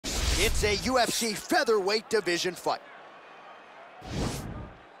It's a UFC featherweight division fight.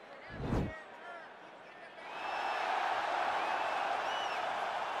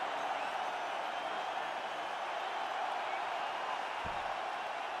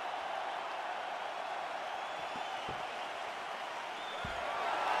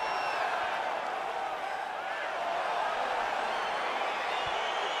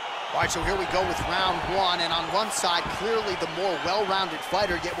 All right, so here we go with round one, and on one side, clearly the more well-rounded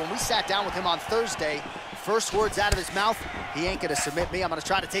fighter, yet when we sat down with him on Thursday, first words out of his mouth, he ain't gonna submit me, I'm gonna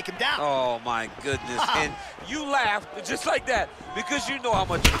try to take him down. Oh my goodness, and you laughed just like that, because you know how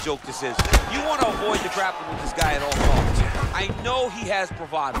much of a joke this is. You wanna avoid the grappling with this guy at all costs. I know he has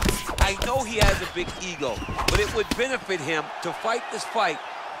bravado, I know he has a big ego, but it would benefit him to fight this fight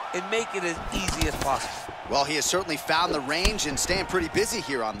and make it as easy as possible. Well, he has certainly found the range and staying pretty busy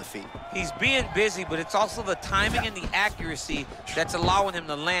here on the feet. He's being busy, but it's also the timing and the accuracy that's allowing him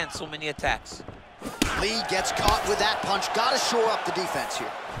to land so many attacks. Lee gets caught with that punch. Got to shore up the defense here.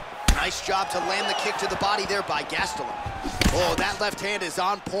 Nice job to land the kick to the body there by Gastelum. Oh, that left hand is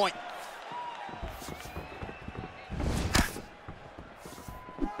on point.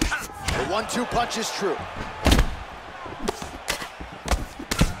 The 1-2 punch is true.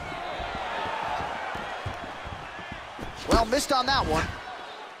 Well, missed on that one.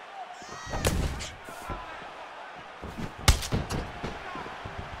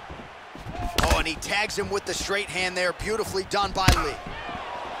 Oh, and he tags him with the straight hand there. Beautifully done by Lee.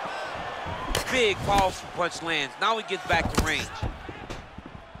 Big, powerful punch lands. Now he gets back to range.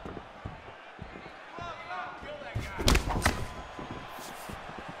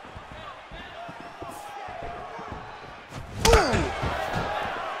 Ooh.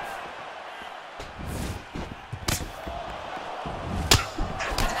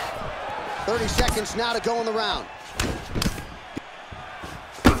 30 seconds now to go in the round.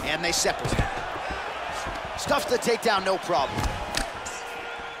 And they separate. Stuffs the takedown, no problem.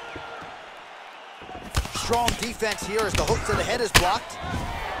 Strong defense here as the hook to the head is blocked.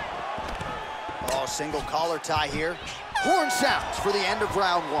 Oh, single collar tie here. Horn sounds for the end of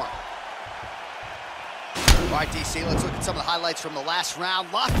round one. All right, DC, let's look at some of the highlights from the last round.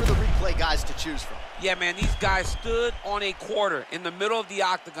 Lot for the replay guys to choose from. Yeah, man, these guys stood on a quarter in the middle of the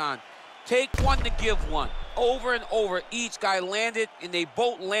octagon. Take one to give one. Over and over, each guy landed, and they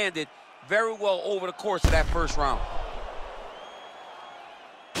both landed very well over the course of that first round.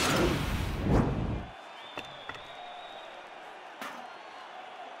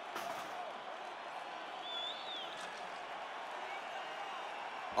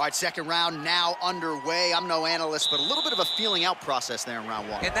 All right, second round now underway. I'm no analyst, but a little bit of a feeling out process there in round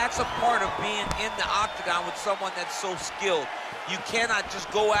one. And that's a part of being in the octagon with someone that's so skilled. You cannot just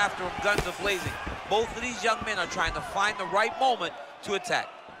go after him guns a-blazing. Both of these young men are trying to find the right moment to attack.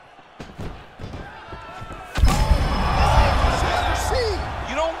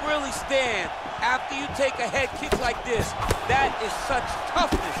 You don't really stand after you take a head kick like this. That is such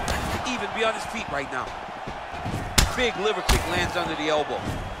toughness to even be on his feet right now. Big liver kick lands under the elbow.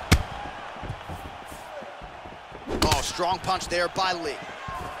 Oh, strong punch there by Lee.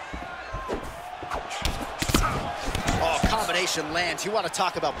 Oh, combination lands. You want to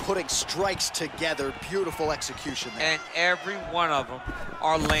talk about putting strikes together. Beautiful execution there. And every one of them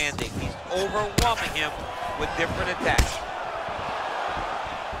are landing. He's overwhelming him with different attacks.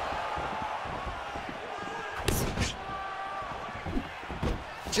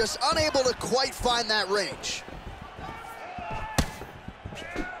 Just unable to quite find that range.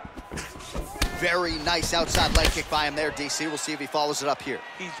 Very nice outside leg kick by him there, DC. We'll see if he follows it up here.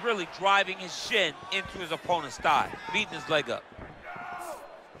 He's really driving his shin into his opponent's thigh, beating his leg up.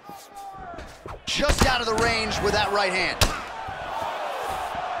 Just out of the range with that right hand.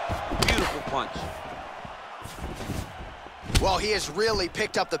 Beautiful punch. Well, he has really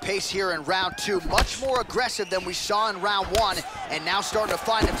picked up the pace here in round two. Much more aggressive than we saw in round one, and now starting to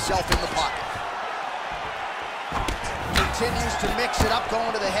find himself in the pocket. Continues to mix it up,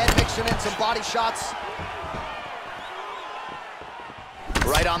 going to the head, mixing in some body shots.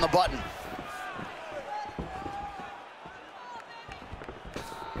 Right on the button.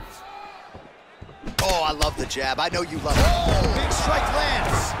 Oh, I love the jab. I know you love it. Oh, big strike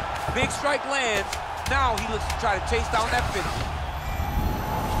lands. Big strike lands. Now he looks to try to chase down that finish.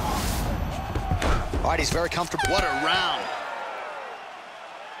 All right, he's very comfortable. What a round.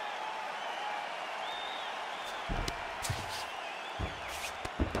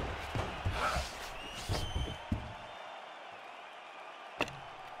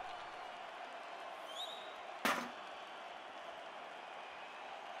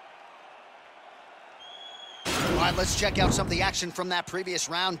 right, let's check out some of the action from that previous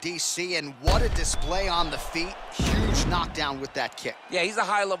round, DC, and what a display on the feet. Huge knockdown with that kick. Yeah, he's a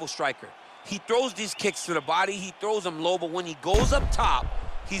high-level striker. He throws these kicks to the body, he throws them low, but when he goes up top,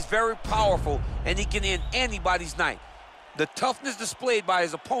 he's very powerful, and he can end anybody's night. The toughness displayed by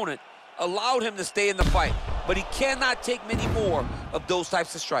his opponent allowed him to stay in the fight, but he cannot take many more of those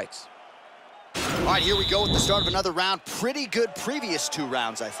types of strikes. All right, here we go with the start of another round. Pretty good previous 2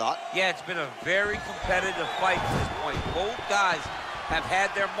 rounds, I thought. Yeah, it's been a very competitive fight to this point. Both guys have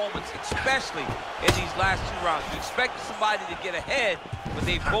had their moments, especially in these last 2 rounds. You expected somebody to get ahead, but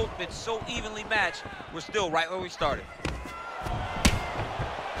they've both been so evenly matched. We're still right where we started.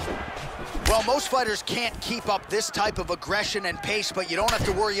 Well, most fighters can't keep up this type of aggression and pace, but you don't have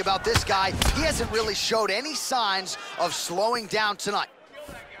to worry about this guy. He hasn't really showed any signs of slowing down tonight.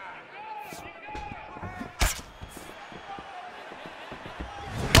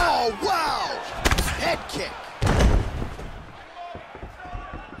 Oh, wow! Head kick.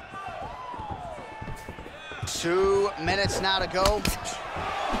 Two minutes now to go.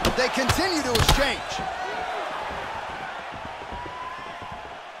 They continue to exchange.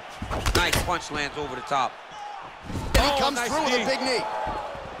 Nice punch lands over the top. And he comes through with a big knee.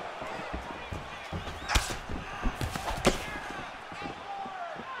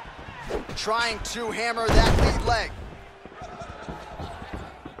 Trying to hammer that lead leg.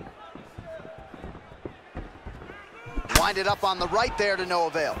 Wind it up on the right there to no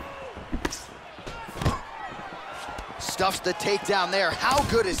avail. Stuffs the takedown there. How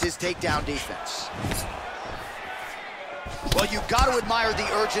good is his takedown defense? Well, you've got to admire the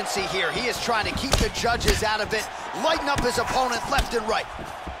urgency here. He is trying to keep the judges out of it, lighten up his opponent left and right.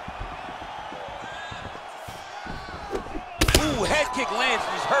 Ooh, head kick lands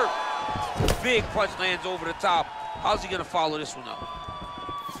and he's hurt. Big punch lands over the top. How's he gonna follow this one up?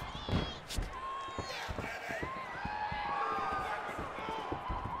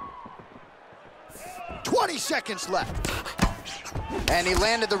 20 seconds left. And he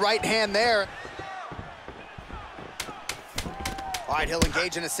landed the right hand there. All right, he'll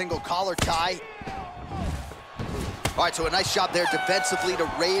engage in a single collar tie. All right, so a nice job there defensively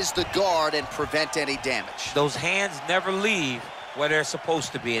to raise the guard and prevent any damage. Those hands never leave where they're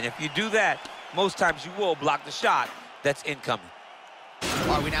supposed to be, and if you do that, most times you will block the shot that's incoming. All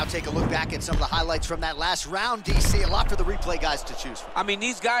right, we now take a look back at some of the highlights from that last round, DC. A lot for the replay guys to choose from. I mean,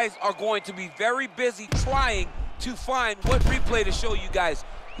 these guys are going to be very busy trying to find what replay to show you guys.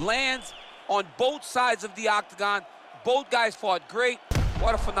 Lands on both sides of the octagon. Both guys fought great.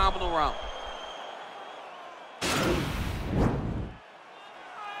 What a phenomenal round.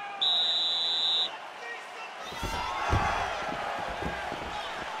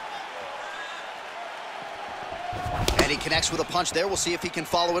 And he connects with a punch there. We'll see if he can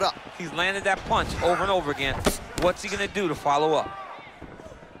follow it up. He's landed that punch over and over again. What's he gonna do to follow up?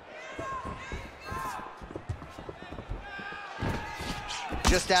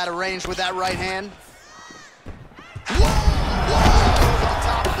 Just out of range with that right hand. Whoa! Over the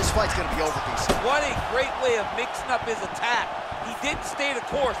top. This fight's gonna be over, DC. What a great way of mixing up his attack. He didn't stay the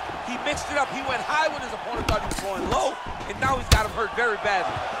course. He mixed it up. He went high when his opponent thought he was going low, and now he's got him hurt very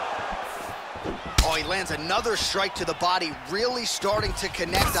badly. Oh, he lands another strike to the body, really starting to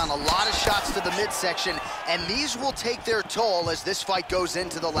connect on a lot of shots to the midsection, and these will take their toll as this fight goes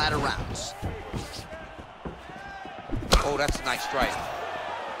into the latter rounds. Oh, that's a nice strike.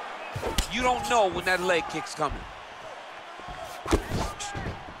 You don't know when that leg kick's coming.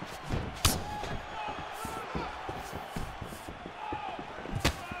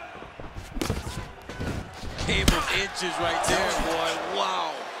 Came from inches right there, boy.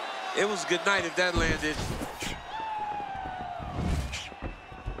 Wow. It was a good night if that landed.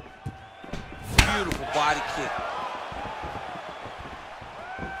 Beautiful body kick.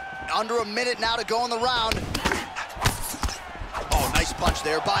 Under a minute now to go in the round. Oh, nice punch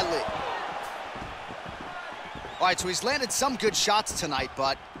there by Lee. All right, so he's landed some good shots tonight,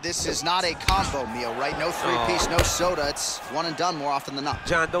 but this is not a combo meal, right? No three-piece, no soda. It's one and done more often than not.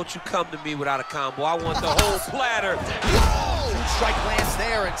 John, don't you come to me without a combo. I want the whole platter. Whoa! Huge strike lands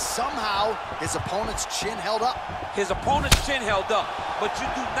there, and somehow his opponent's chin held up. His opponent's chin held up, but you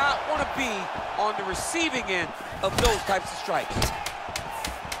do not want to be on the receiving end of those types of strikes.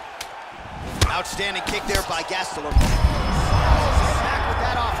 Outstanding kick there by Gastelum. Back with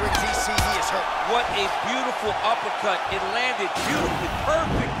that offering, DC, he is hurt. What a beautiful uppercut. It landed beautifully.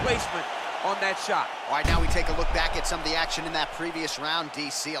 Perfect placement on that shot. All right, now we take a look back at some of the action in that previous round,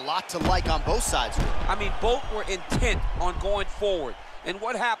 DC. A lot to like on both sides. I mean, both were intent on going forward. And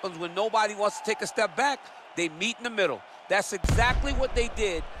what happens when nobody wants to take a step back? They meet in the middle. That's exactly what they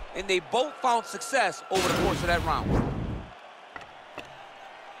did and they both found success over the course of that round.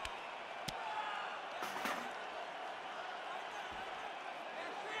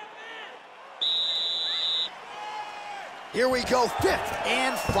 Here we go, fifth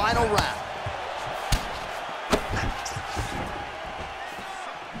and final round.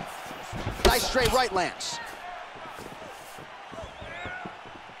 Nice straight right lands.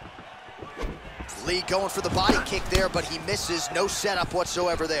 Lee going for the body kick there, but he misses. No setup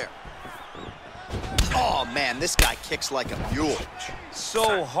whatsoever there. Oh, man, this guy kicks like a mule.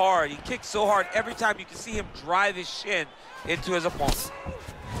 So hard. He kicks so hard every time. You can see him drive his shin into his opponent.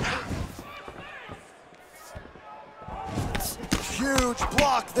 Huge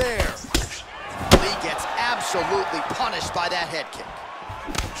block there. Lee gets absolutely punished by that head kick.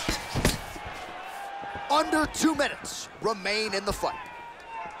 Under 2 minutes remain in the fight.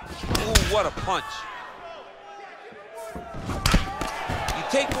 Ooh, what a punch. You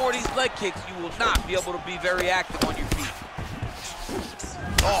take more of these leg kicks, you will not be able to be very active on your feet.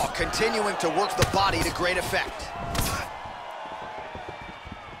 Oh, continuing to work the body to great effect.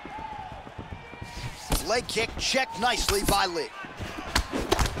 Leg kick checked nicely by Lee.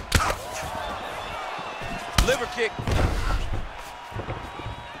 Liver kick.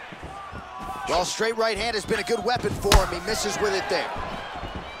 Well, straight right hand has been a good weapon for him. He misses with it there.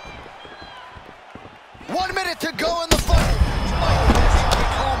 1 minute to go in the fight.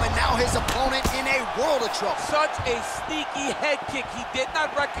 Kick home, and now his opponent in a world of trouble. Such a sneaky head kick. He did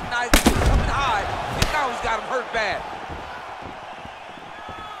not recognize it was coming high, and now he's got him hurt bad.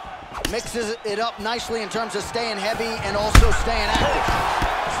 Mixes it up nicely in terms of staying heavy and also staying active.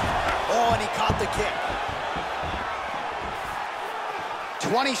 Oh, and he caught the kick.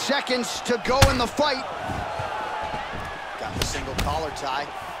 20 seconds to go in the fight. Got the single collar tie.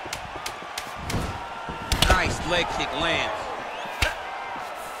 Nice leg kick lands.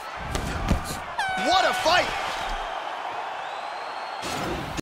 What a fight!